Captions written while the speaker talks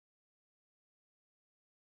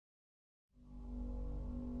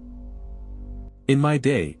In my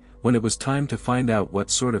day, when it was time to find out what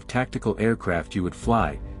sort of tactical aircraft you would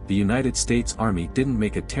fly, the United States Army didn't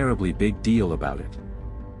make a terribly big deal about it.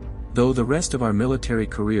 Though the rest of our military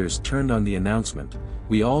careers turned on the announcement,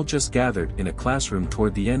 we all just gathered in a classroom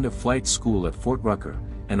toward the end of flight school at Fort Rucker,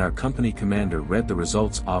 and our company commander read the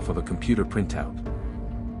results off of a computer printout.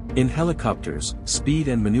 In helicopters, speed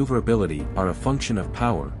and maneuverability are a function of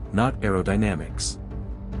power, not aerodynamics.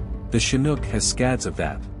 The Chinook has scads of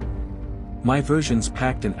that. My versions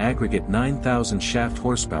packed an aggregate 9,000 shaft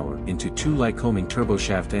horsepower into two Lycoming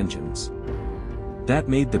turboshaft engines. That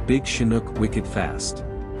made the big Chinook wicked fast.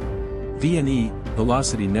 VNE,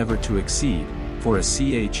 velocity never to exceed, for a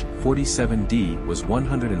CH-47D was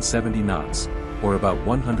 170 knots, or about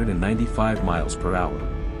 195 miles per hour.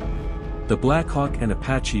 The Blackhawk and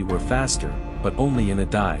Apache were faster, but only in a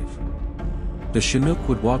dive. The Chinook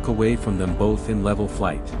would walk away from them both in level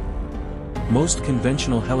flight. Most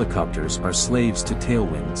conventional helicopters are slaves to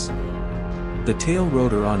tailwinds. The tail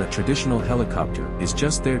rotor on a traditional helicopter is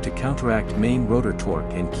just there to counteract main rotor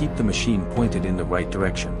torque and keep the machine pointed in the right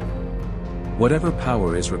direction. Whatever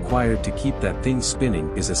power is required to keep that thing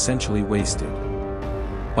spinning is essentially wasted.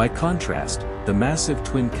 By contrast, the massive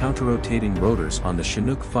twin counter-rotating rotors on the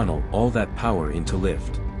Chinook funnel all that power into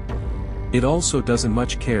lift. It also doesn't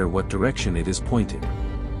much care what direction it is pointed.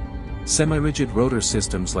 Semi-rigid rotor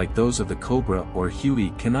systems like those of the Cobra or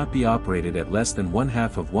Huey cannot be operated at less than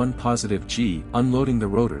 1/2 of 1 positive G. Unloading the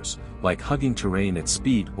rotors, like hugging terrain at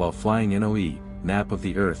speed while flying NOE, nap of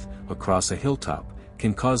the earth, across a hilltop,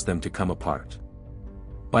 can cause them to come apart.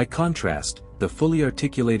 By contrast, the fully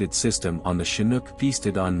articulated system on the Chinook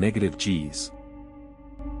feasted on negative Gs.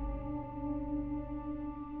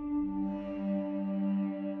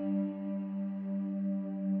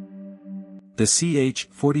 The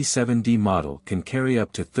CH-47D model can carry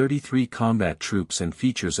up to 33 combat troops and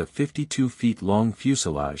features a 52 feet long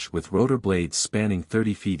fuselage with rotor blades spanning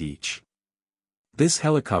 30 feet each. This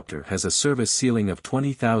helicopter has a service ceiling of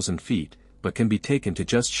 20,000 feet, but can be taken to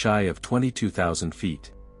just shy of 22,000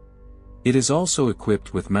 feet. It is also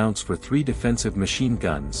equipped with mounts for 3 defensive machine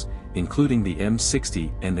guns, including the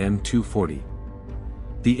M60 and M240.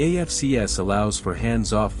 The AFCS allows for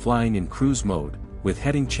hands-off flying in cruise mode, with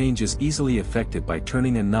heading changes easily effected by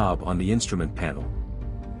turning a knob on the instrument panel.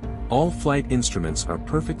 All flight instruments are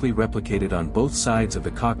perfectly replicated on both sides of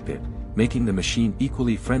the cockpit, making the machine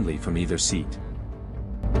equally friendly from either seat.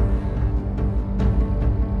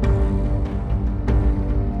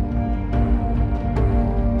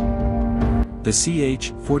 The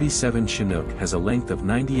CH-47 Chinook has a length of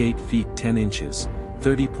 98 feet 10 inches,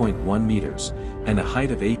 30.1 meters, and a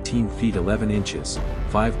height of 18 feet 11 inches,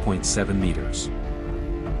 5.7 meters.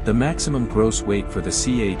 The maximum gross weight for the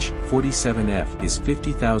CH-47F is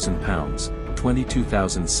 50,000 pounds,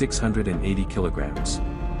 22,680 kilograms.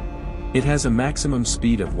 It has a maximum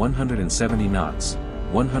speed of 170 knots,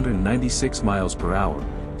 196 miles per hour,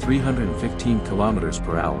 315 kilometers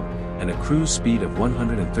per hour, and a cruise speed of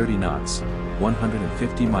 130 knots,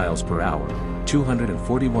 150 miles per hour,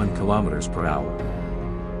 241 kilometers per hour.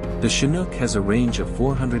 The Chinook has a range of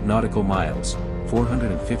 400 nautical miles,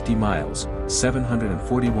 450 miles,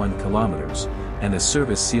 741 kilometers, and a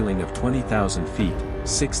service ceiling of 20,000 feet,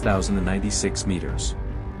 6,096 meters.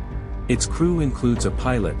 Its crew includes a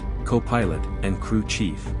pilot, co-pilot, and crew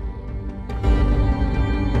chief.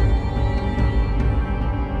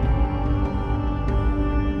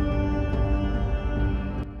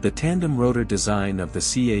 The tandem rotor design of the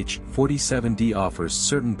CH-47D offers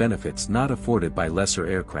certain benefits not afforded by lesser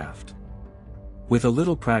aircraft. With a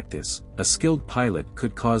little practice, a skilled pilot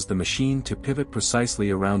could cause the machine to pivot precisely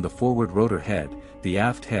around the forward rotor head, the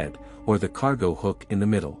aft head, or the cargo hook in the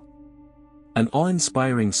middle. An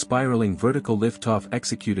awe-inspiring spiraling vertical liftoff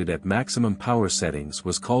executed at maximum power settings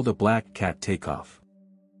was called a black cat takeoff.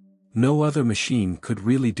 No other machine could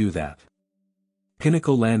really do that.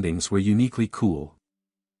 Pinnacle landings were uniquely cool.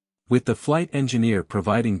 With the flight engineer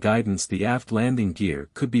providing guidance, the aft landing gear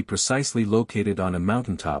could be precisely located on a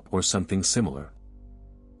mountaintop or something similar.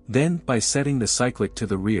 Then, by setting the cyclic to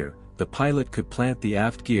the rear, the pilot could plant the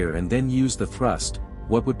aft gear and then use the thrust,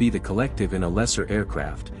 what would be the collective in a lesser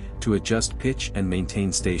aircraft, to adjust pitch and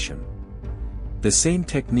maintain station. The same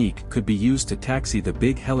technique could be used to taxi the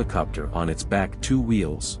big helicopter on its back 2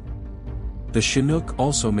 wheels. The Chinook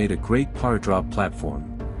also made a great par-drop platform.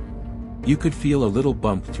 You could feel a little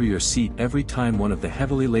bump through your seat every time one of the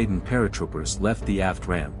heavily laden paratroopers left the aft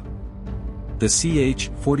ramp. The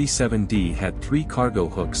CH-47D had 3 cargo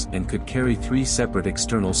hooks and could carry 3 separate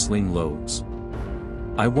external sling loads.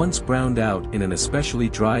 I once browned out in an especially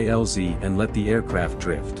dry LZ and let the aircraft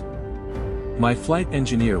drift. My flight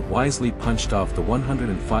engineer wisely punched off the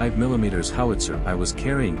 105mm howitzer I was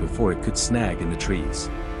carrying before it could snag in the trees.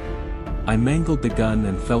 I mangled the gun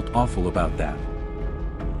and felt awful about that.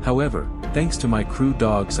 However, thanks to my crew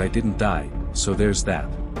dogs I didn't die, so there's that.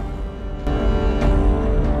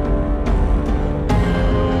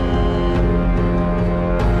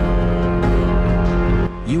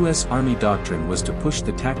 U.S. Army doctrine was to push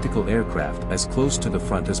the tactical aircraft as close to the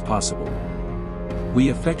front as possible. We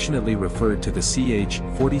affectionately referred to the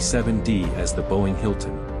CH-47D as the Boeing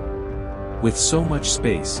Hilton. With so much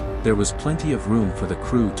space, there was plenty of room for the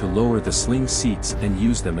crew to lower the sling seats and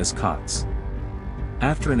use them as cots.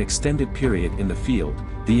 After an extended period in the field,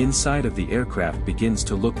 the inside of the aircraft begins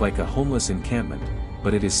to look like a homeless encampment,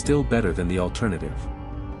 but it is still better than the alternative.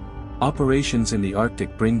 Operations in the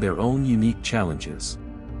Arctic bring their own unique challenges.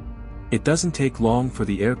 It doesn't take long for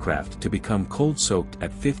the aircraft to become cold-soaked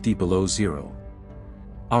at 50 below zero.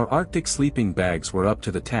 Our Arctic sleeping bags were up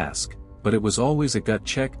to the task, but it was always a gut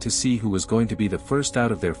check to see who was going to be the first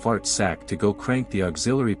out of their fart sack to go crank the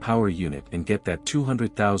auxiliary power unit and get that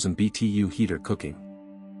 200,000 BTU heater cooking.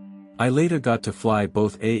 I later got to fly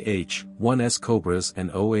both AH-1S Cobras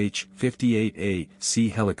and OH-58A-C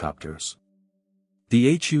helicopters.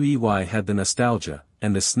 The HUEY had the nostalgia,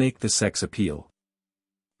 and the Snake the sex appeal.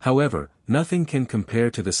 However, nothing can compare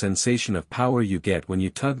to the sensation of power you get when you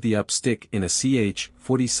tug the up stick in a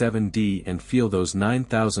CH-47D and feel those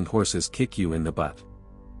 9,000 horses kick you in the butt.